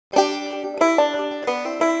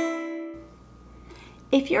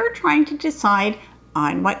If you're trying to decide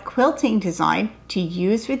on what quilting design to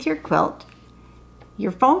use with your quilt,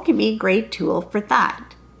 your phone can be a great tool for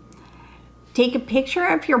that. Take a picture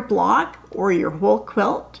of your block or your whole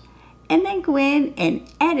quilt and then go in and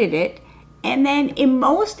edit it. And then in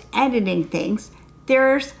most editing things,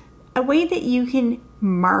 there's a way that you can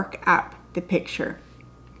mark up the picture.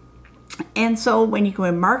 And so when you go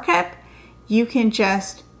in markup, you can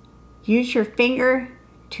just use your finger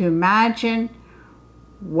to imagine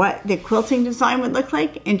what the quilting design would look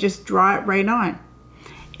like and just draw it right on.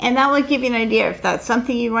 And that will give you an idea if that's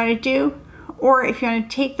something you want to do, or if you want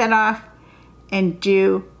to take that off and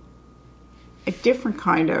do a different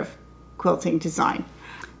kind of quilting design.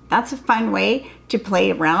 That's a fun way to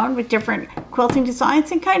play around with different quilting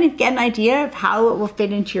designs and kind of get an idea of how it will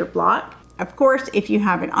fit into your block. Of course, if you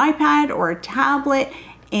have an iPad or a tablet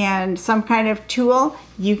and some kind of tool,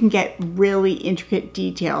 you can get really intricate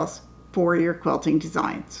details for your quilting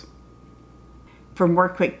designs. For more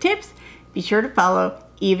quick tips, be sure to follow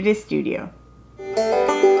Epida Studio.